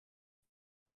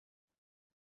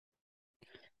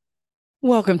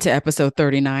Welcome to episode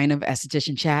 39 of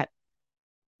Esthetician Chat.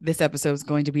 This episode is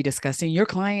going to be discussing your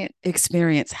client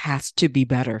experience has to be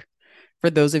better. For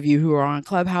those of you who are on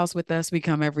Clubhouse with us, we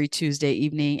come every Tuesday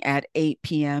evening at 8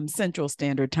 p.m. Central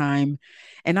Standard Time.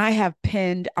 And I have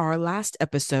pinned our last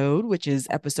episode, which is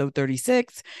episode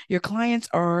 36. Your clients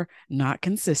are not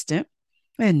consistent.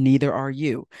 And neither are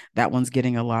you. That one's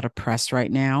getting a lot of press right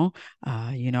now.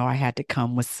 I had to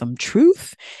come with some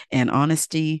truth and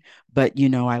honesty, but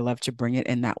I love to bring it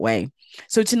in that way.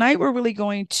 So tonight we're really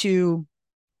going to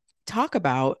talk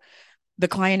about the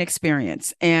client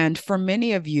experience. And for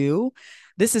many of you,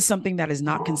 this is something that is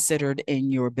not considered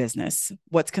in your business.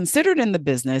 What's considered in the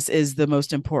business is the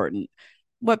most important.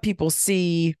 What people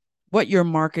see, what you're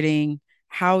marketing,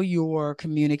 how you're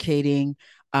communicating.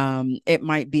 It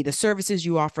might be the services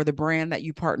you offer, the brand that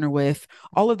you partner with,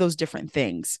 all of those different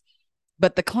things.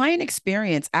 But the client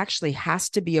experience actually has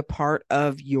to be a part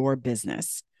of your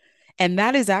business. And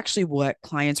that is actually what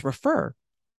clients refer.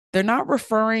 They're not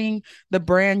referring the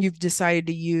brand you've decided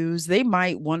to use. They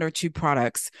might one or two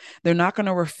products. They're not going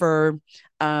to refer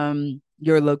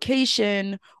your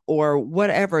location or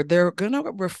whatever. They're going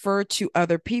to refer to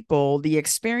other people the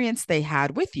experience they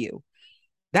had with you.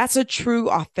 That's a true,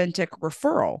 authentic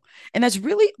referral. And that's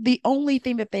really the only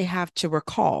thing that they have to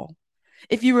recall.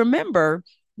 If you remember,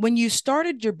 when you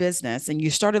started your business and you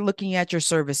started looking at your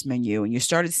service menu and you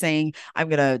started saying, I'm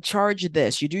going to charge you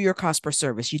this, you do your cost per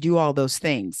service, you do all those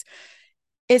things.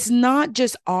 It's not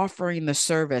just offering the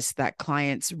service that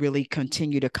clients really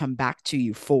continue to come back to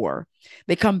you for.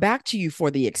 They come back to you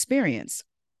for the experience.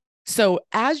 So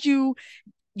as you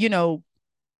know,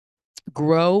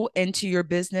 grow into your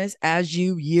business, as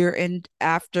you year end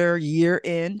after year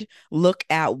end look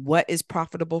at what is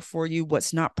profitable for you,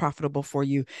 what's not profitable for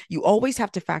you, you always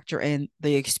have to factor in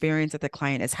the experience that the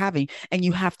client is having, and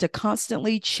you have to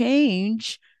constantly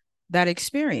change that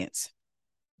experience.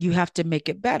 You have to make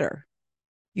it better.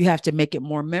 You have to make it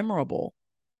more memorable.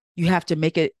 You have to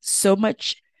make it so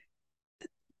much,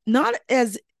 not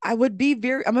as I'm gonna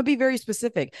be very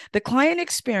specific. The client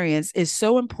experience is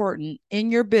so important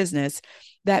in your business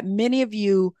that many of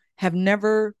you have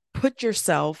never put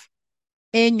yourself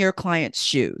in your client's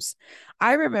shoes.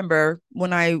 I remember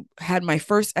when I had my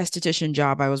first esthetician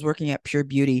job, I was working at Pure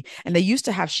Beauty, and they used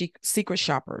to have secret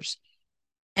shoppers.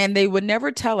 And they would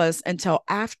never tell us until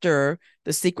after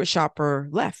the secret shopper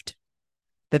left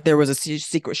that there was a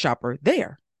secret shopper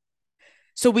there.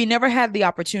 So we never had the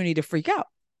opportunity to freak out,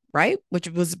 right? Which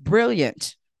was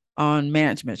brilliant on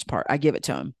management's part. I give it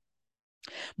to them.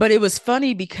 But it was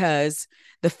funny because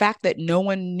the fact that no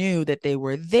one knew that they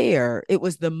were there, it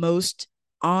was the most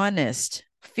honest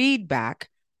feedback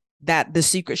that the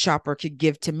secret shopper could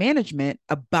give to management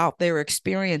about their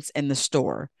experience in the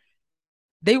store.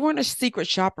 They weren't a secret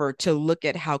shopper to look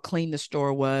at how clean the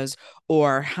store was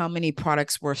or how many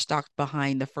products were stocked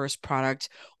behind the first product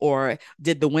or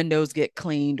did the windows get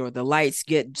cleaned or the lights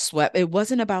get swept. It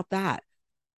wasn't about that.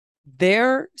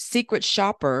 Their secret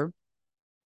shopper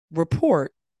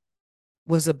report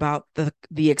was about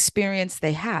the experience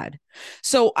they had.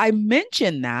 So I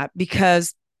mentioned that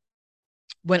because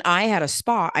when I had a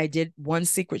spa, I did one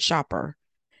secret shopper,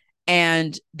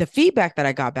 and the feedback that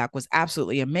I got back was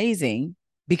absolutely amazing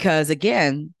because,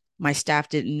 again, my staff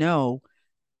didn't know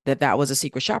that that was a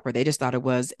secret shopper. They just thought it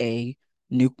was a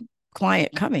new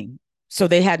client coming. So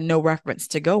they had no reference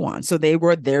to go on. So they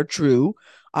were their true,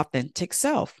 authentic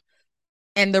self.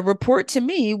 And the report to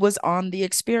me was on the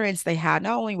experience they had,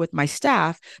 not only with my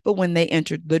staff, but when they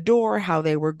entered the door, how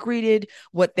they were greeted,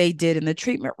 what they did in the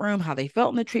treatment room, how they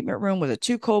felt in the treatment room. Was it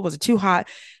too cold? Was it too hot?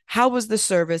 How was the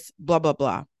service? Blah, blah,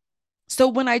 blah. So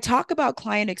when I talk about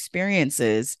client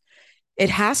experiences, it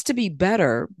has to be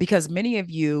better because many of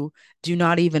you do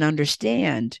not even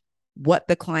understand what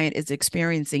the client is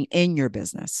experiencing in your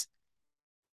business.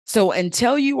 So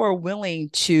until you are willing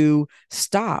to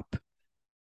stop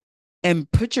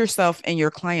and put yourself in your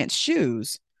client's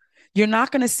shoes, you're not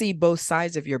going to see both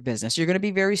sides of your business. You're going to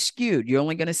be very skewed. You're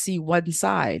only going to see one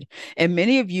side. And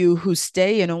many of you who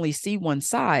stay and only see one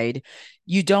side,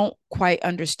 you don't quite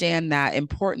understand that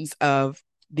importance of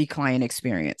the client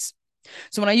experience.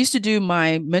 So when I used to do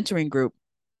my mentoring group,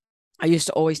 I used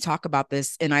to always talk about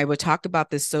this, and I would talk about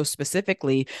this so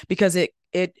specifically because it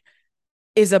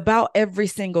is about every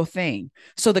single thing.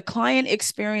 So the client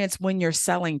experience when you're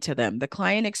selling to them, the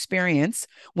client experience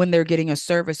when they're getting a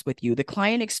service with you, the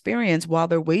client experience while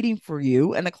they're waiting for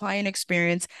you, and the client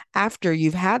experience after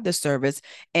you've had the service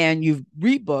and you've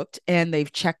rebooked and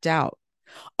they've checked out.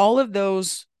 All of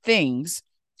those things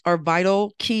are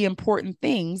vital, key, important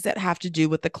things that have to do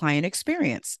with the client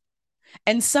experience.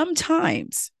 And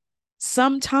sometimes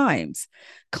sometimes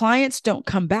clients don't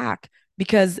come back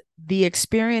because the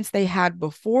experience they had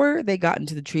before they got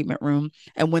into the treatment room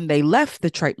and when they left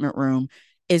the treatment room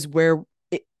is where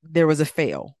there was a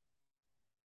fail.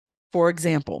 For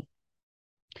example,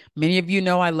 many of you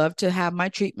know I love to have my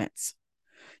treatments.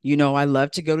 You know, I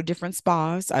love to go to different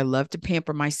spas. I love to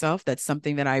pamper myself. That's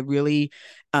something that I really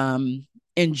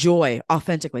enjoy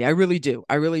authentically. I really do.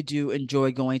 I really do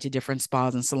enjoy going to different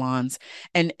spas and salons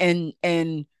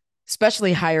and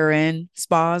especially higher end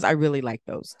spas. I really like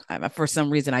those. For some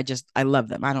reason, I love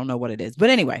them. I don't know what it is. But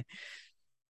anyway,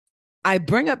 I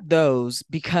bring up those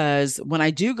because when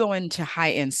I do go into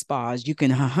high end spas, you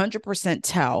can 100%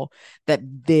 tell that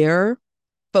their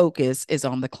focus is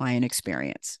on the client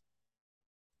experience.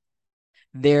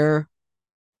 Their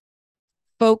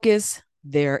focus,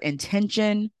 their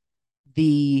intention,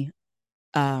 the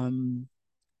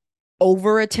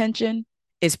over attention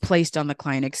is placed on the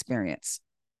client experience.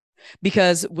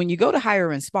 Because when you go to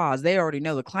higher end spas, they already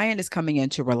know the client is coming in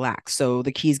to relax. So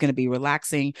the key is going to be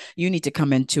relaxing. You need to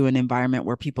come into an environment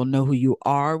where people know who you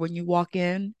are when you walk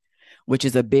in, which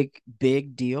is a big,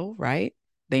 big deal, right?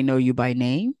 They know you by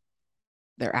name.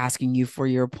 They're asking you for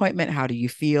your appointment. How do you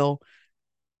feel?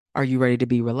 Are you ready to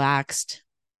be relaxed?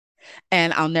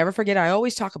 And I'll never forget, I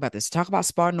always talk about this, talk about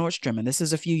Spa Nordstrom. And this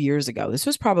is a few years ago. This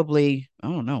was probably, I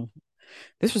don't know,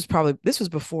 this was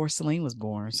before Celine was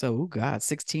born. So, oh God,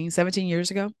 16, 17 years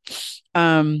ago.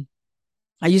 I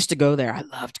used to go there. I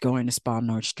loved going to Spa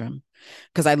Nordstrom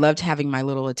because I loved having my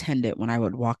little attendant when I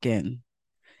would walk in.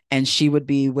 And she would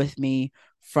be with me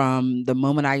from the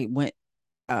moment I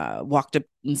walked up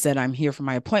and said, I'm here for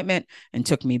my appointment, and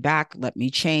took me back, let me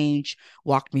change,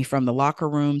 walked me from the locker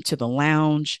room to the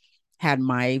lounge, had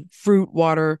my fruit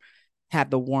water, had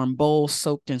the warm bowl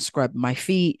soaked and scrubbed my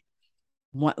feet,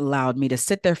 allowed me to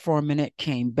sit there for a minute,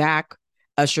 came back,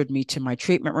 ushered me to my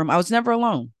treatment room. I was never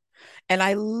alone. And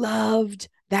I loved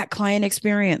that client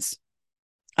experience.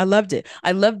 I loved it.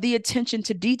 I loved the attention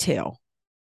to detail.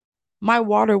 My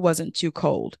water wasn't too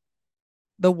cold.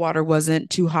 The water wasn't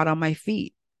too hot on my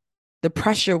feet. The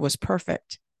pressure was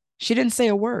perfect. She didn't say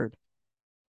a word.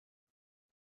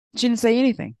 She didn't say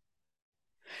anything.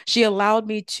 She allowed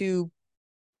me to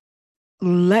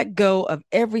let go of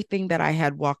everything that I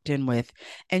had walked in with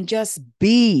and just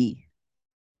be.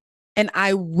 And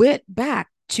I went back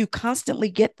to constantly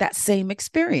get that same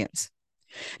experience.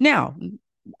 Now,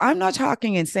 I'm not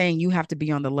talking and saying you have to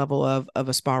be on the level of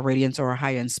a Spa Radiance or a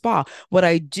high-end spa. What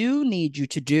I do need you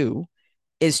to do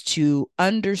is to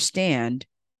understand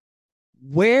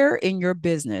where in your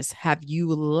business have you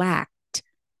lacked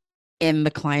in the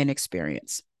client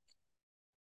experience?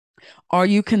 Are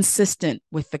you consistent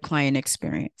with the client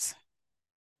experience?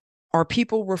 Are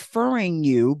people referring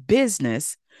you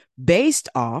business based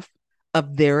off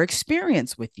of their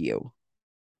experience with you?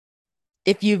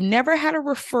 If you've never had a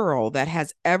referral that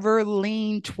has ever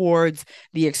leaned towards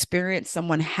the experience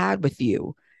someone had with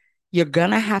you, you're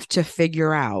going to have to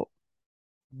figure out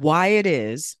why it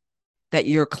is that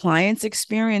your client's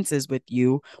experiences with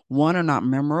you, one, are not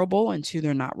memorable, and two,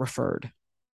 they're not referred.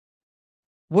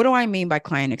 What do I mean by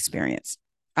client experience?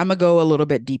 I'm going to go a little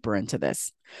bit deeper into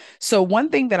this. So one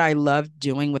thing that I love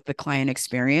doing with the client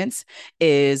experience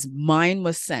is mine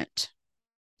was scent.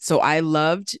 So I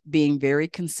loved being very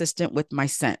consistent with my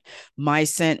scent. My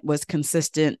scent was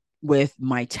consistent with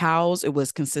my towels. It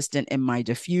was consistent in my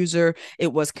diffuser.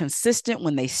 It was consistent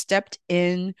when they stepped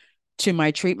in to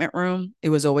my treatment room. It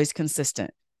was always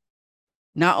consistent.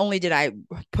 Not only did I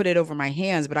put it over my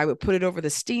hands, but I would put it over the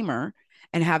steamer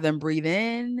and have them breathe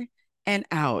in and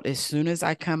out as soon as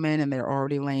I come in and they're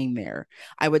already laying there.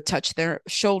 I would touch their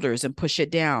shoulders and push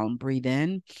it down. Breathe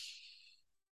in,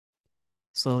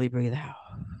 slowly breathe out.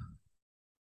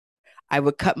 I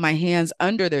would cup my hands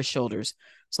under their shoulders,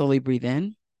 slowly breathe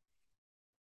in,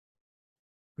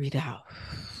 breathe out.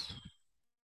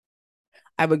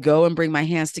 I would go and bring my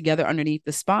hands together underneath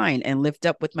the spine and lift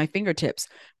up with my fingertips.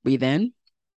 Breathe in,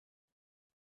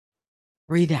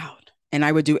 breathe out. And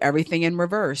I would do everything in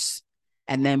reverse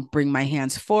and then bring my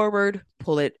hands forward,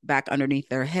 pull it back underneath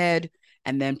their head,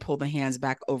 and then pull the hands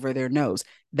back over their nose.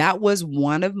 That was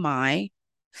one of my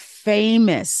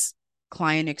famous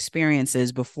client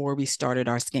experiences before we started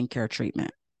our skincare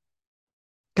treatment,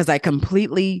 because I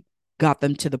completely got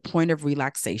them to the point of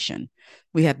relaxation.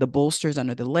 We had the bolsters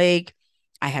under the leg.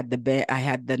 I had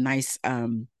the nice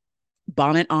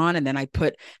bonnet on, and then I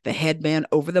put the headband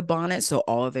over the bonnet so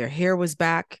all of their hair was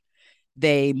back.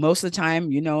 They, most of the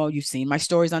time, you've seen my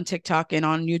stories on TikTok and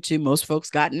on YouTube, most folks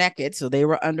got naked, so they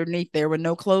were underneath, there were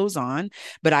no clothes on,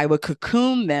 but I would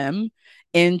cocoon them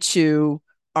into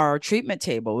our treatment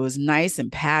table. It was nice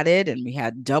and padded, and we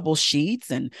had double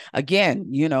sheets. And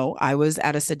again, I was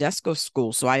at a Sedesco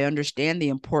school, so I understand the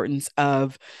importance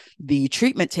of the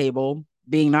treatment table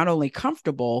being not only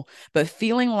comfortable, but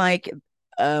feeling like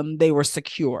they were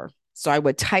secure. So I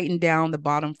would tighten down the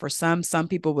bottom for some. Some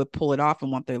people would pull it off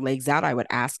and want their legs out. I would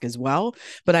ask as well.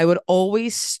 But I would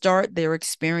always start their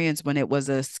experience when it was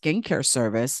a skincare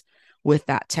service with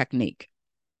that technique.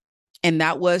 And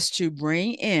that was to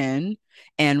bring in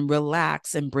and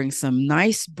relax and bring some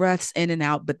nice breaths in and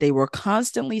out, but they were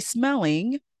constantly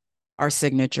smelling our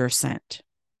signature scent.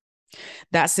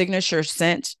 That signature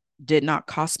scent did not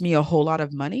cost me a whole lot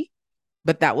of money,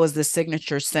 but that was the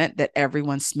signature scent that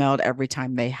everyone smelled every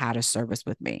time they had a service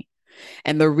with me.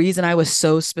 And the reason I was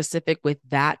so specific with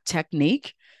that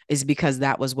technique is because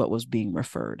that was what was being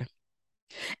referred.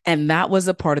 And that was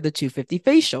a part of the 250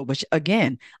 facial, which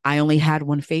again, I only had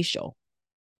one facial.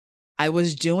 I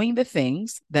was doing the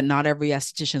things that not every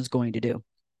esthetician is going to do.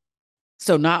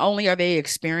 So not only are they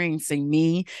experiencing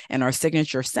me and our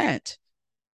signature scent,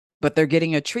 but they're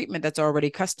getting a treatment that's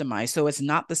already customized. So it's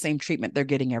not the same treatment they're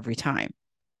getting every time.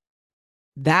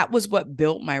 That was what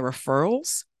built my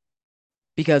referrals,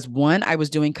 because one, I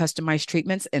was doing customized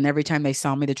treatments, and every time they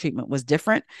saw me, the treatment was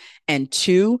different. And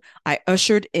two, I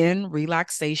ushered in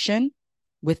relaxation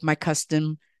with my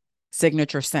custom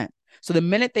signature scent. So the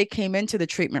minute they came into the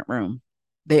treatment room,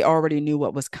 they already knew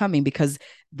what was coming because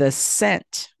the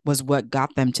scent was what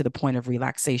got them to the point of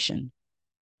relaxation.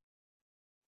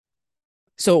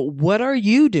 So what are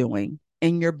you doing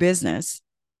in your business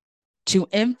to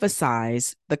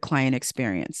emphasize the client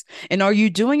experience? And are you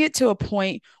doing it to a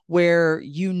point where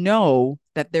you know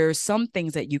that there are some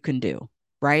things that you can do,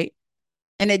 right?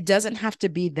 And it doesn't have to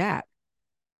be that.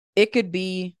 It could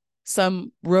be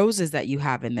some roses that you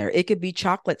have in there. It could be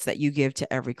chocolates that you give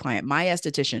to every client. My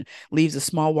esthetician leaves a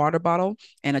small water bottle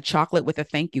and a chocolate with a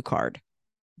thank you card.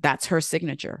 That's her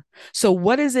signature. So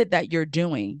what is it that you're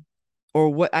doing? Or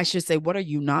what I should say, what are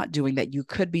you not doing that you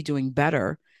could be doing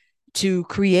better to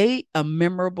create a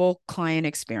memorable client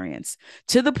experience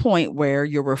to the point where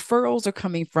your referrals are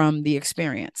coming from the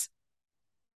experience?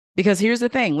 Because here's the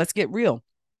thing, let's get real.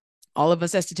 All of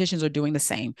us estheticians are doing the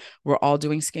same. We're all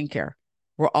doing skincare.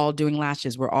 We're all doing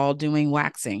lashes. We're all doing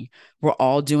waxing. We're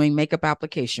all doing makeup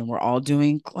application. We're all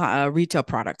doing retail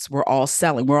products. We're all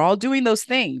selling. We're all doing those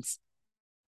things.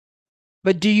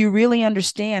 But do you really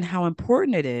understand how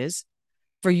important it is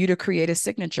for you to create a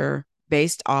signature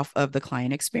based off of the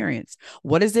client experience?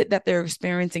 What is it that they're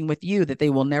experiencing with you that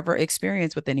they will never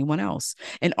experience with anyone else?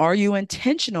 And are you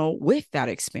intentional with that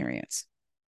experience?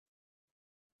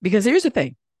 Because here's the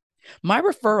thing. My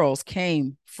referrals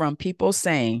came from people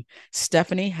saying,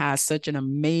 Stephanie has such an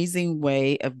amazing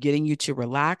way of getting you to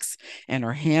relax, and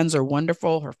her hands are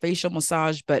wonderful, her facial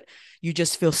massage, but you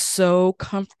just feel so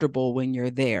comfortable when you're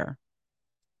there.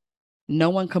 No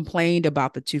one complained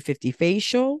about the 250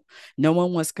 facial. No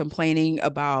one was complaining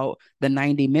about the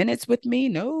 90 minutes with me.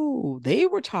 No, they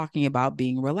were talking about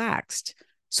being relaxed.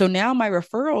 So now my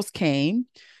referrals came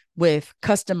with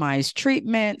customized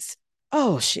treatments.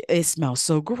 Oh, it smells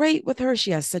so great with her.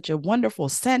 She has such a wonderful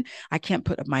scent. I can't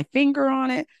put my finger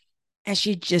on it. And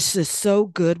she just is so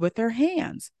good with her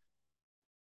hands.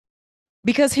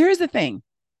 Because here's the thing.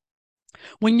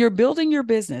 When you're building your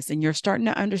business and you're starting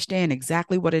to understand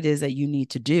exactly what it is that you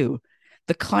need to do,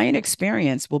 the client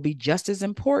experience will be just as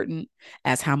important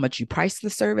as how much you price the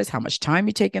service, how much time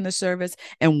you take in the service,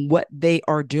 and what they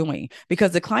are doing.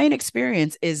 Because the client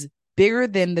experience is bigger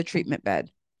than the treatment bed.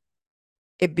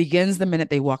 It begins the minute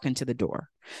they walk into the door.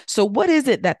 So what is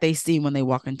it that they see when they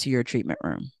walk into your treatment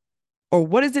room? Or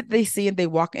what is it they see if they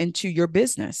walk into your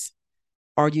business?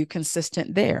 Are you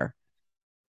consistent there?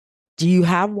 Do you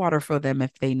have water for them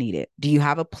if they need it? Do you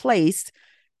have a place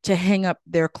to hang up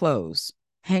their clothes,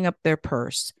 hang up their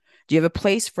purse? Do you have a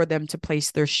place for them to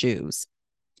place their shoes?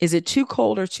 Is it too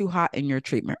cold or too hot in your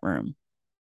treatment room?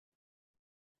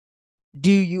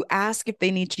 Do you ask if they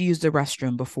need to use the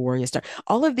restroom before you start?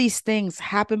 All of these things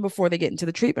happen before they get into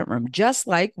the treatment room. Just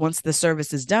like once the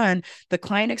service is done, the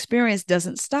client experience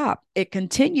doesn't stop. It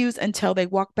continues until they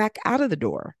walk back out of the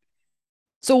door.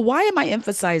 So why am I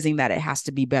emphasizing that it has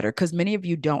to be better? Because many of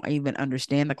you don't even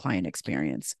understand the client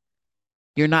experience.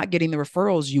 You're not getting the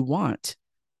referrals you want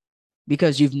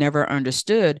because you've never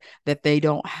understood that they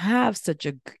don't have such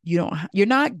a, you're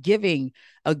not giving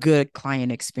a good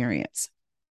client experience.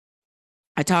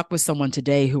 I talked with someone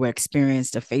today who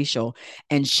experienced a facial,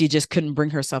 and she just couldn't bring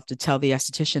herself to tell the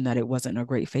esthetician that it wasn't a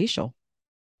great facial.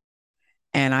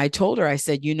 And I told her, I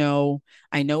said,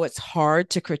 I know it's hard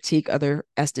to critique other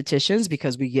estheticians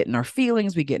because we get in our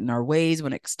feelings, we get in our ways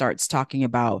when it starts talking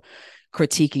about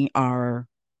critiquing our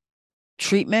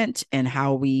treatment and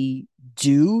how we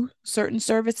do certain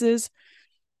services.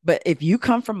 But if you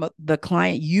come from the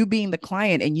client, you being the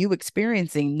client and you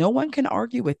experiencing, no one can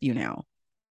argue with you now.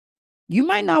 You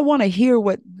might not want to hear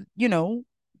what, you know,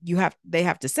 they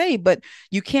have to say, but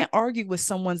you can't argue with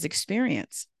someone's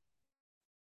experience.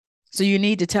 So you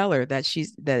need to tell her that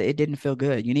it didn't feel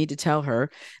good. You need to tell her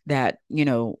that,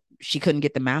 she couldn't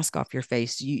get the mask off your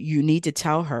face. You need to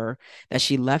tell her that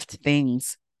she left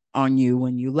things on you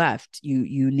when you left.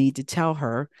 You need to tell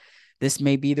her this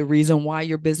may be the reason why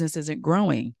your business isn't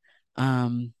growing.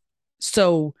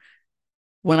 So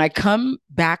when I come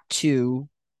back to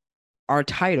our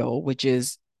title, which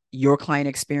is your client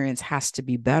experience has to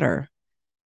be better,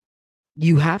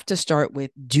 you have to start with,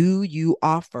 do you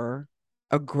offer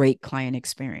a great client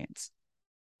experience?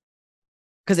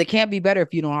 Because it can't be better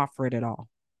if you don't offer it at all.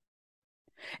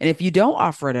 And if you don't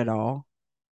offer it at all,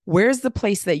 where's the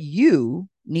place that you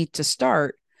need to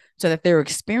start so that their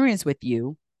experience with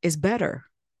you is better?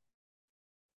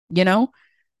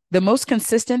 The most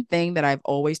consistent thing that I've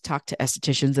always talked to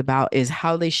estheticians about is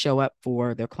how they show up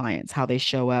for their clients, how they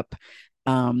show up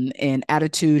in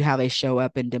attitude, how they show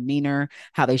up in demeanor,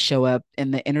 how they show up in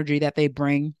the energy that they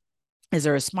bring. Is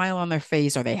there a smile on their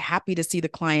face? Are they happy to see the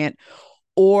client?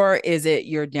 Or is it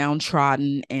you're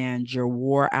downtrodden and you're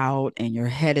wore out and your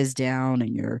head is down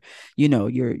and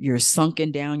you're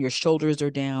sunken down, your shoulders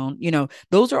are down.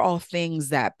 Those are all things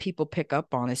that people pick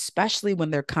up on, especially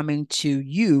when they're coming to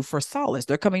you for solace.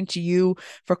 They're coming to you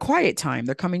for quiet time.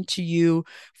 They're coming to you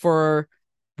for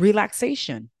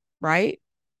relaxation, right?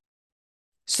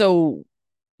 So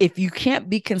if you can't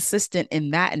be consistent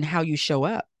in that and how you show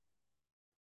up,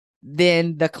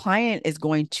 then the client is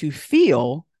going to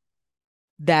feel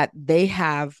that they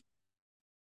have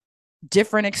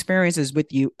different experiences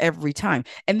with you every time.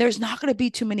 And there's not going to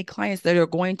be too many clients that are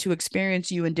going to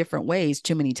experience you in different ways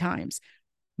too many times.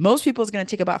 Most people is going to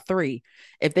take about 3.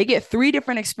 If they get 3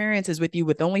 different experiences with you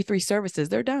with only 3 services,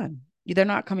 they're done. They're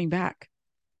not coming back.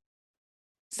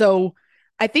 So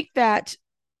I think that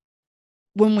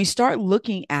when we start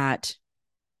looking at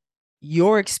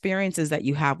your experiences that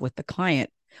you have with the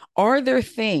client, are there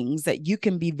things that you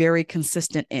can be very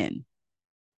consistent in?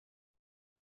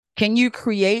 Can you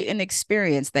create an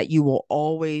experience that you will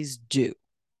always do?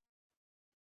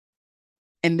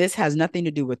 And this has nothing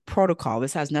to do with protocol.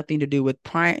 This has nothing to do with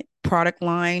product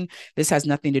line. This has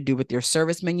nothing to do with your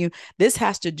service menu. This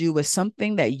has to do with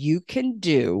something that you can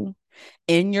do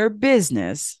in your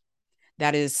business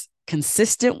that is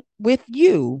consistent with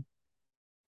you,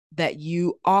 that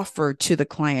you offer to the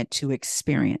client to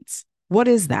experience. What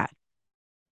is that?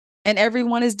 And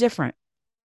everyone is different.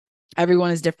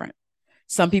 Everyone is different.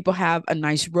 Some people have a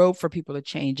nice robe for people to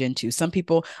change into. Some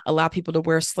people allow people to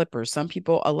wear slippers. Some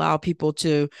people allow people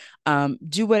to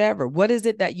do whatever. What is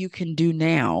it that you can do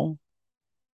now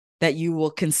that you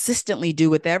will consistently do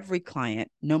with every client,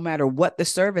 no matter what the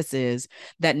service is,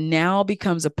 that now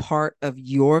becomes a part of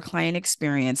your client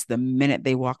experience the minute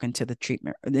they walk into the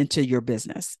treatment, into your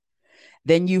business?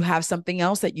 Then you have something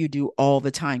else that you do all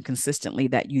the time consistently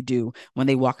that you do when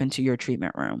they walk into your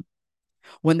treatment room.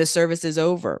 When the service is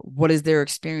over, what is their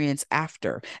experience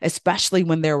after? Especially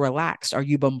when they're relaxed. Are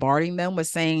you bombarding them with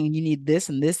saying you need this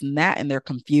and that, and they're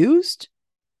confused?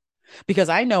 Because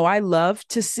I know I love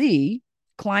to see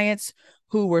clients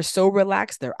who were so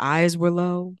relaxed, their eyes were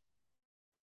low,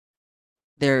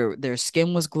 their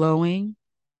skin was glowing.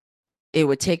 It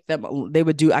would take them, they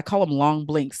would do, I call them long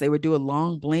blinks. They would do a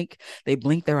long blink. They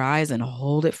blink their eyes and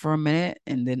hold it for a minute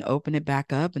and then open it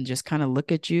back up and just kind of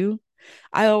look at you.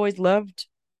 I always loved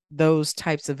those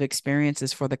types of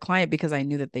experiences for the client because I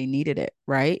knew that they needed it,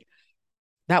 right?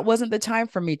 That wasn't the time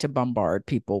for me to bombard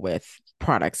people with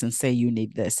products and say, you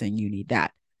need this and you need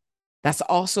that. That's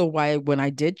also why when I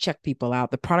did check people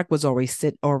out, the product was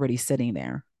already sitting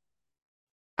there.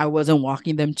 I wasn't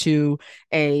walking them to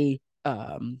a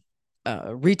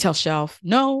retail shelf.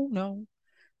 No.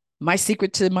 My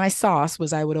secret to my sauce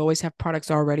was I would always have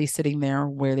products already sitting there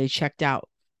where they checked out.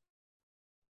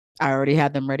 I already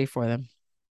had them ready for them.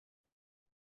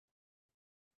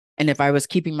 And if I was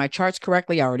keeping my charts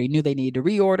correctly, I already knew they needed to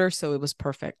reorder. So it was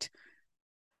perfect.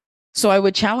 So I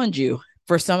would challenge you,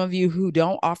 for some of you who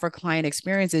don't offer client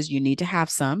experiences, you need to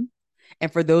have some.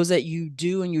 And for those that you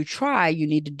do and you try, you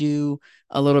need to do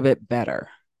a little bit better,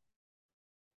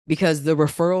 because the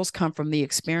referrals come from the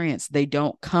experience. They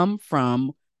don't come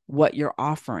from what you're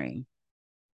offering.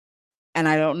 And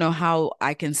I don't know how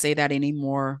I can say that any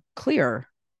more clear.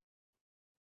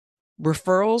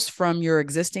 Referrals from your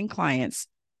existing clients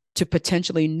to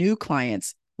potentially new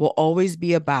clients will always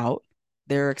be about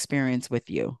their experience with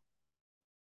you.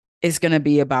 It's going to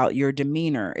be about your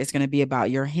demeanor. It's going to be about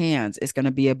your hands. It's going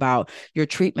to be about your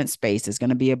treatment space. It's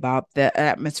going to be about the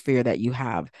atmosphere that you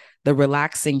have, the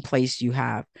relaxing place you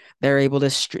have. They're able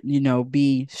to,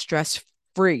 be stress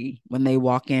free when they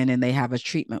walk in and they have a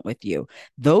treatment with you.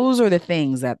 Those are the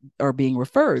things that are being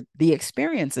referred. The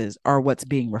experiences are what's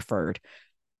being referred.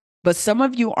 But some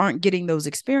of you aren't getting those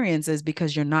experiences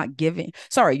because you're not getting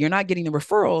the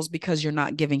referrals because you're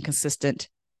not giving consistent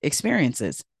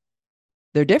experiences.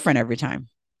 They're different every time.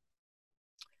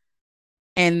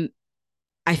 And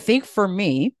I think for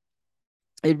me,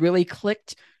 it really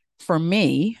clicked for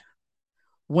me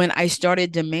when I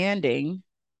started demanding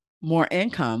more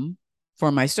income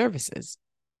for my services.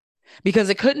 Because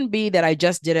it couldn't be that I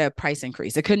just did a price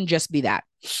increase. It couldn't just be that.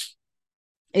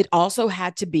 It also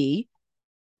had to be,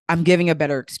 I'm giving a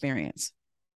better experience.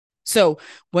 So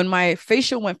when my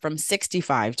facial went from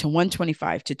 65 to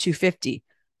 125 to 250,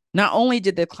 not only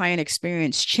did the client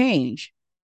experience change,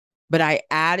 but I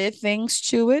added things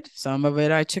to it. Some of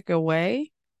it I took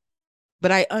away,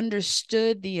 but I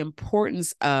understood the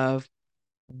importance of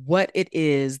what it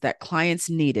is that clients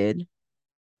needed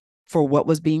for what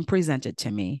was being presented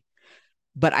to me.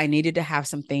 But I needed to have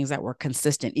some things that were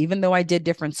consistent. Even though I did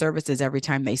different services every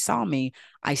time they saw me,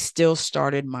 I still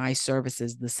started my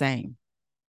services the same.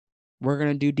 We're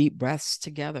going to do deep breaths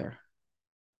together.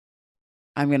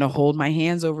 I'm going to hold my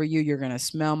hands over you. You're going to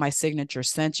smell my signature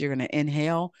scent. You're going to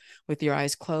inhale with your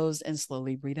eyes closed and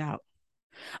slowly breathe out.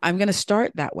 I'm going to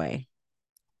start that way.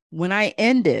 When I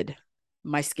ended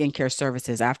my skincare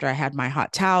services after I had my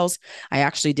hot towels, I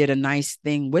actually did a nice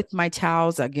thing with my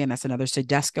towels. Again, that's another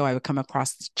Sodesco. I would come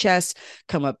across the chest,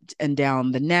 come up and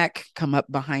down the neck, come up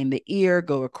behind the ear,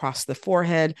 go across the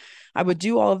forehead. I would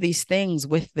do all of these things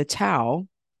with the towel.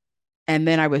 And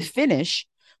then I would finish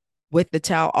with the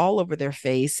towel all over their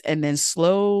face and then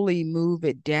slowly move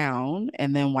it down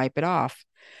and then wipe it off.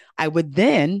 I would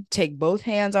then take both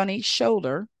hands on each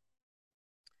shoulder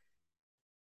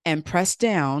and press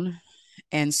down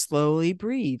and slowly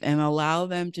breathe and allow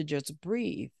them to just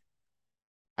breathe.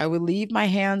 I would leave my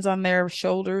hands on their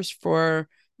shoulders for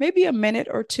maybe a minute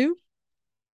or two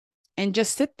and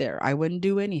just sit there. I wouldn't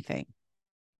do anything.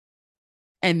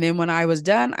 And then when I was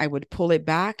done, I would pull it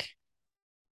back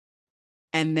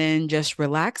and then just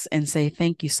relax and say,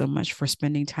 thank you so much for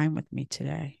spending time with me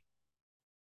today.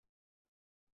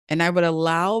 And I would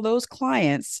allow those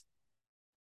clients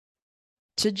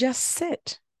to just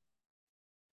sit.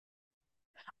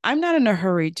 I'm not in a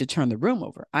hurry to turn the room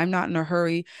over. I'm not in a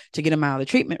hurry to get them out of the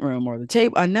treatment room or the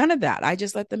table, none of that. I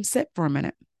just let them sit for a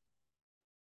minute.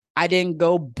 I didn't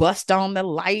go bust on the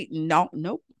light. No,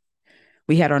 nope.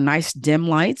 We had our nice dim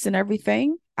lights and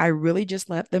everything. I really just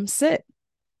let them sit.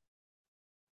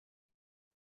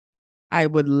 I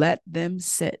would let them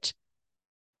sit.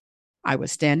 I would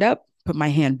stand up, put my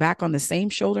hand back on the same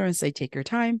shoulder and say, take your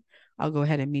time. I'll go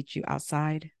ahead and meet you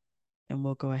outside and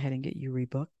we'll go ahead and get you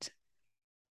rebooked.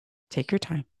 Take your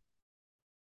time.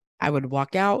 I would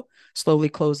walk out, slowly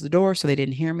close the door so they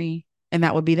didn't hear me, and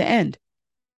that would be the end.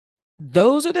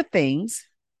 Those are the things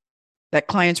that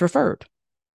clients referred.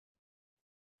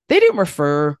 They didn't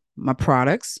refer my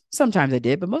products. Sometimes they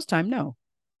did, but most time, no.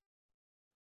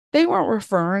 They weren't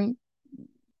referring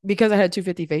because I had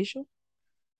 250 facial.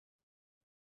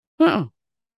 Uh-uh.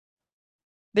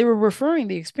 They were referring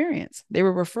the experience. They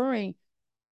were referring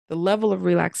the level of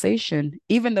relaxation,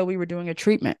 even though we were doing a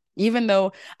treatment,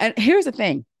 and here's the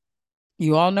thing.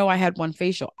 You all know I had one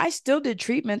facial. I still did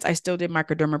treatments. I still did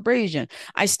microdermabrasion.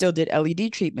 I still did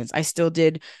LED treatments. I still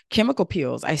did chemical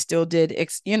peels. I still did,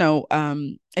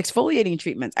 exfoliating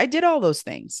treatments. I did all those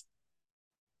things.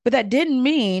 But that didn't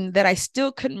mean that I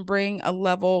still couldn't bring a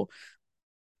level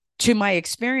to my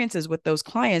experiences with those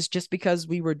clients just because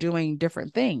we were doing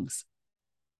different things.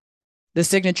 The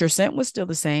signature scent was still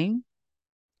the same.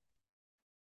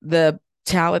 The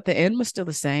towel at the end was still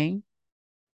the same.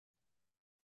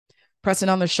 Pressing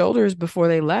on their shoulders before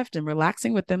they left and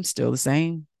relaxing with them, still the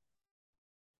same.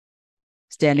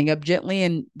 Standing up gently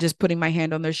and just putting my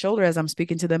hand on their shoulder as I'm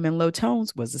speaking to them in low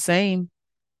tones was the same.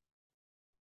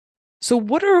 So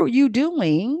what are you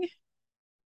doing,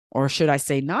 or should I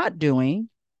say not doing,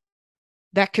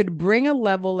 that could bring a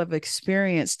level of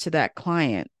experience to that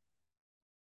client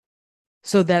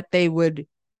so that they would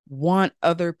want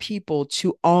other people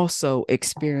to also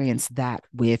experience that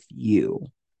with you?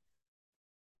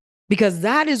 Because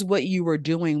that is what you are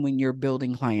doing when you're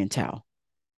building clientele.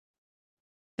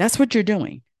 That's what you're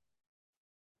doing.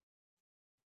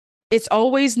 It's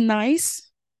always nice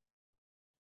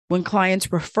when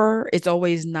clients refer. It's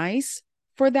always nice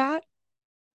for that.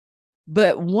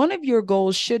 But one of your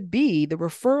goals should be the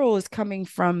referral is coming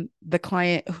from the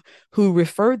client who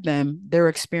referred them, their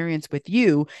experience with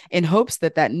you, in hopes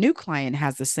that that new client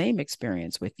has the same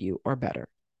experience with you or better.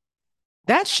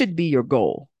 That should be your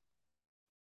goal.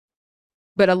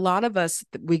 But a lot of us,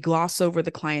 we gloss over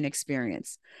the client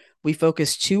experience. We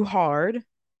focus too hard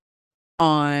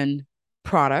on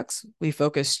products. We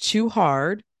focus too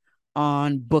hard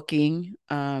on booking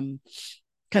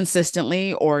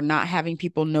consistently or not having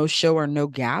people no show or no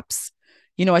gaps.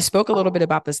 You know, I spoke a little bit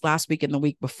about this last week and the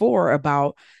week before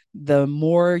about the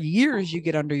more years you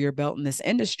get under your belt in this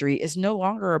industry, it's no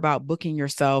longer about booking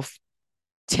yourself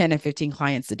 10 and 15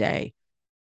 clients a day.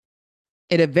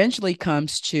 It eventually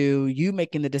comes to you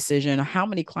making the decision of how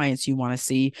many clients you want to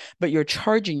see, but you're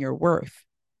charging your worth.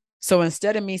 So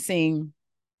instead of me seeing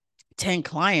 10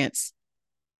 clients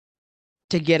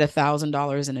to get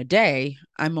 $1,000 in a day,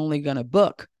 I'm only going to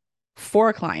book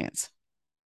 4 clients.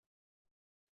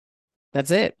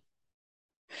 That's it.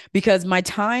 Because my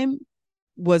time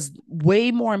was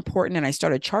way more important and I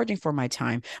started charging for my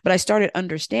time, but I started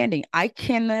understanding I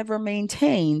can never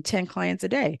maintain 10 clients a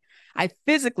day. I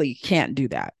physically can't do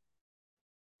that.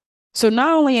 So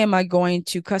not only am I going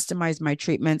to customize my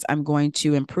treatments, I'm going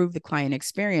to improve the client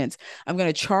experience. I'm going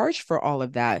to charge for all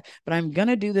of that, but I'm going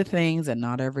to do the things that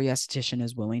not every esthetician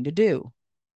is willing to do.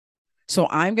 So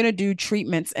I'm going to do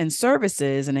treatments and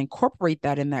services and incorporate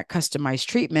that in that customized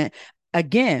treatment.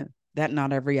 Again, that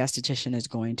not every esthetician is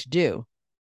going to do.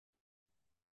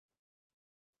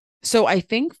 So I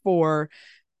think for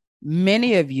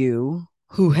many of you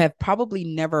who have probably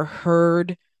never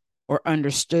heard or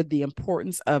understood the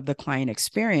importance of the client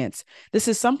experience, this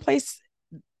is someplace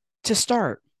to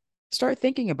start. Start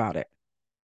thinking about it.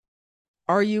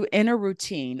 Are you in a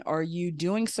routine? Are you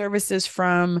doing services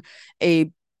from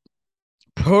a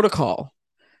protocol?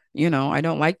 You know, I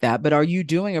don't like that, but are you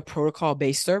doing a protocol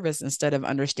based service instead of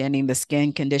understanding the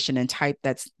skin condition and type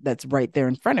that's right there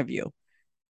in front of you?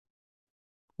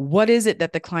 What is it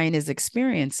that the client is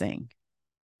experiencing?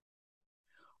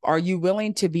 Are you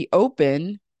willing to be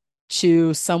open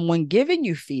to someone giving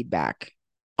you feedback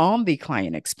on the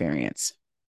client experience?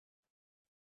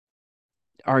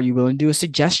 Are you willing to do a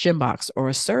suggestion box or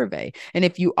a survey? And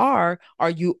if you are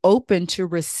you open to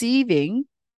receiving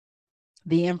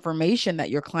the information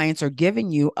that your clients are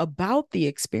giving you about the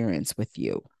experience with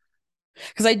you?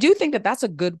 Because I do think that that's a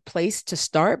good place to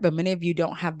start, but many of you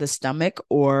don't have the stomach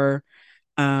or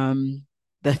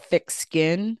the thick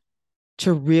skin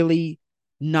to really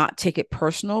not take it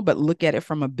personal, but look at it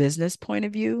from a business point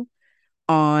of view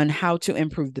on how to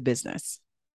improve the business.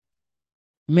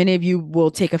 Many of you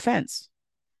will take offense.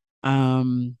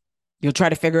 You'll try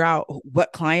to figure out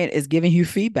what client is giving you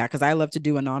feedback, because I love to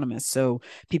do anonymous, so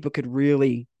people could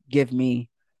really give me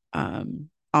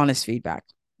honest feedback,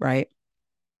 right?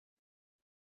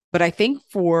 But I think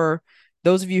for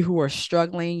those of you who are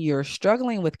struggling, you're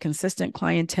struggling with consistent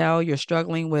clientele, you're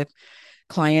struggling with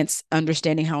clients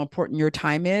understanding how important your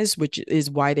time is, which is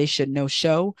why they should no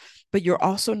show, but you're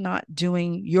also not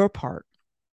doing your part.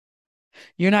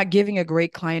 You're not giving a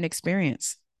great client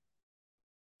experience.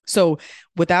 So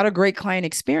without a great client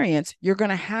experience, you're going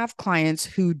to have clients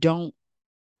who don't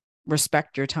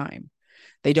respect your time.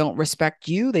 They don't respect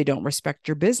you. They don't respect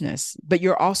your business, but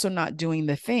you're also not doing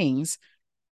the things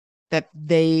that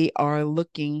they are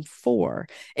looking for.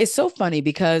 It's so funny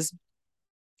because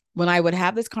when I would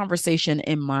have this conversation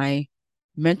in my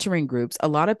mentoring groups, a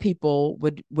lot of people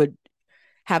would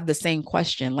have the same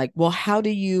question, like, well, how do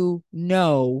you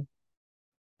know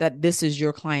that this is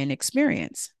your client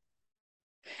experience?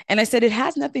 And I said, it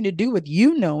has nothing to do with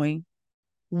you knowing.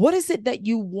 What is it that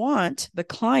you want the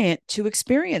client to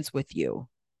experience with you?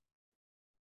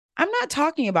 I'm not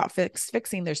talking about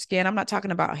fixing their skin. I'm not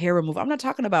talking about hair removal. I'm not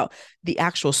talking about the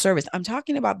actual service. I'm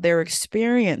talking about their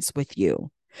experience with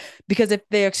you. Because if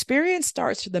their experience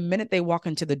starts the minute they walk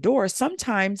into the door,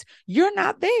 sometimes you're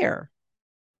not there,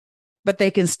 but they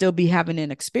can still be having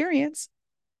an experience.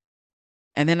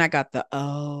 And then I got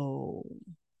oh.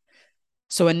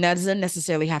 So it doesn't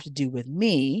necessarily have to do with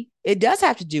me. It does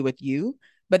have to do with you,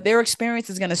 but their experience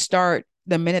is going to start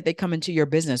the minute they come into your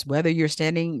business, whether you're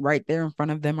standing right there in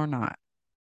front of them or not.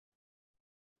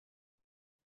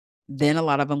 Then a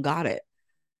lot of them got it.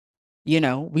 You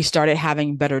know, we started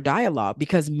having better dialogue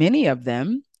because many of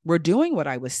them were doing what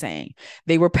I was saying.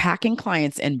 They were packing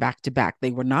clients in back to back. They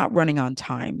were not running on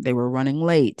time. They were running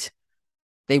late.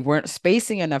 They weren't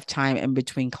spacing enough time in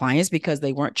between clients because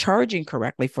they weren't charging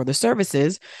correctly for the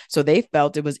services. So they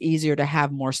felt it was easier to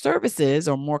have more services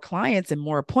or more clients and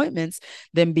more appointments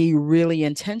than be really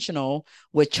intentional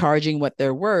with charging what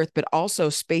they're worth, but also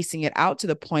spacing it out to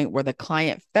the point where the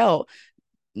client felt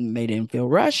they didn't feel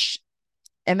rushed.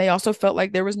 And they also felt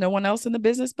like there was no one else in the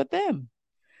business but them.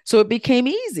 So it became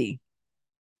easy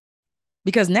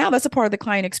because now that's a part of the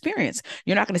client experience.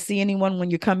 You're not going to see anyone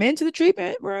when you come into the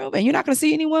treatment room, and you're not going to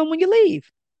see anyone when you leave.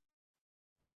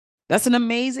 That's an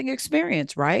amazing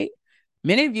experience, right?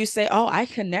 Many of you say, oh, I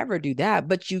can never do that,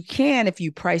 but you can if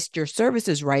you priced your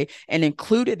services right and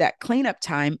included that cleanup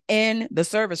time in the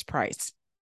service price.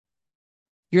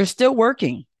 You're still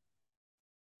working.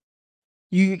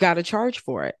 You got to charge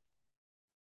for it.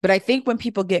 But I think when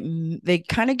people they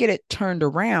kind of get it turned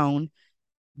around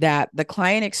that the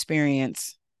client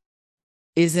experience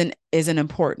isn't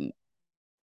important.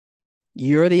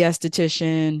 You're the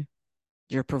esthetician.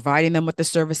 You're providing them with the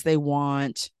service they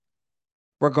want,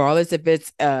 regardless if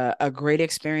it's a great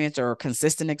experience or a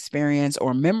consistent experience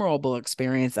or memorable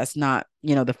experience. That's not,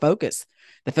 the focus.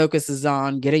 The focus is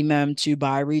on getting them to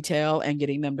buy retail and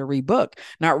getting them to rebook,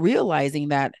 not realizing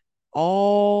that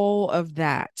all of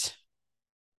that,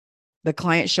 the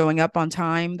client showing up on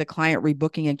time, the client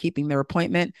rebooking and keeping their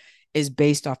appointment, is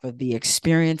based off of the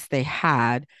experience they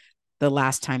had the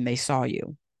last time they saw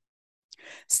you.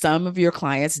 Some of your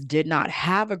clients did not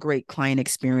have a great client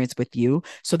experience with you,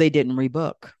 so they didn't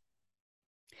rebook.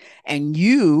 And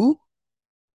you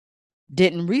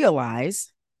didn't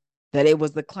realize that it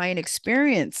was the client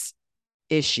experience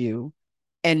issue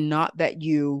and not that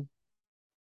you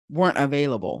weren't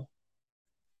available.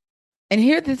 And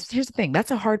here's the thing.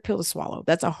 That's a hard pill to swallow.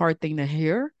 That's a hard thing to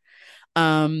hear.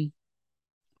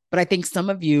 But I think some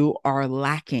of you are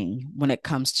lacking when it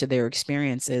comes to their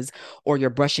experiences, or you're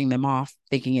brushing them off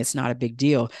thinking it's not a big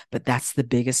deal. But that's the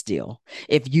biggest deal.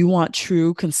 If you want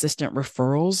true, consistent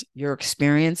referrals, your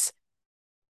experience,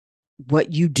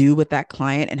 what you do with that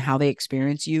client and how they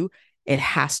experience you, it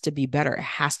has to be better. It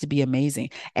has to be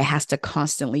amazing. It has to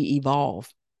constantly evolve.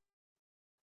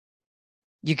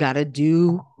 You got to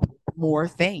do more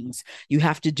things. You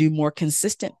have to do more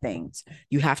consistent things.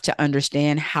 You have to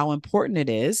understand how important it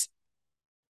is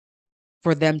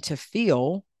for them to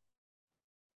feel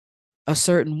a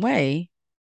certain way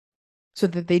so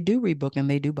that they do rebook and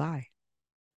they do buy.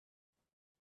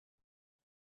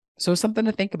 So it's something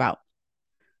to think about.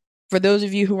 For those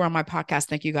of you who are on my podcast,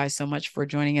 thank you guys so much for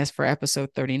joining us for episode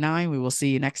 39. We will see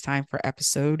you next time for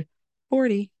episode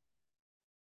 40.